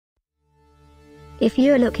If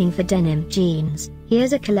you're looking for denim jeans,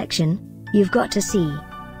 here's a collection you've got to see.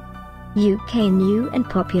 UK new and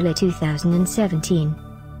popular 2017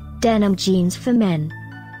 denim jeans for men.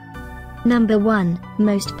 Number 1,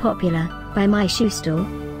 most popular, by MyShoeStore.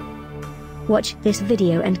 Watch this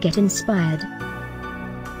video and get inspired.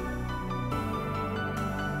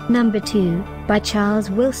 Number 2, by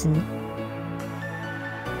Charles Wilson.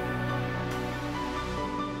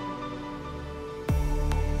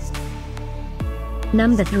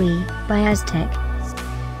 Number 3, by Aztec.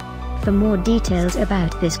 For more details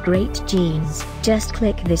about this great jeans, just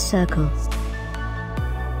click this circle.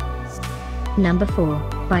 Number 4,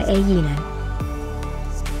 by Aiyino.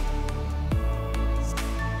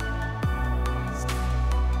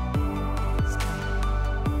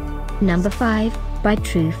 Number 5, by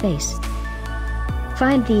True Face.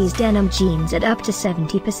 Find these denim jeans at up to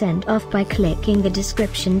 70% off by clicking the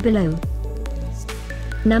description below.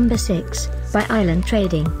 Number 6, by Island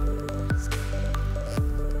Trading.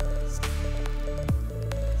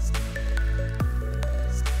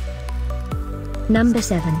 Number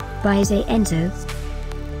 7, by Aiyino.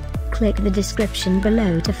 Click the description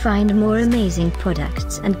below to find more amazing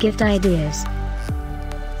products and gift ideas.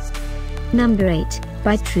 Number 8,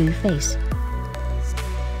 by True Face.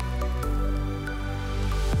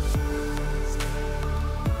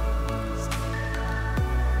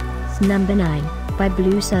 Number 9, by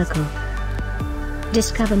Blue Circle.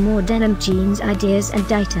 Discover more denim jeans ideas and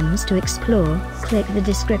items to explore, click the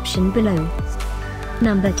description below.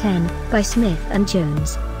 Number 10, by Smith &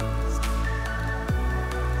 Jones.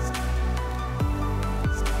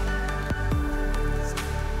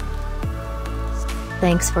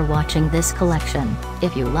 Thanks for watching this collection.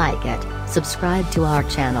 If you like it, subscribe to our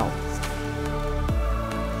channel.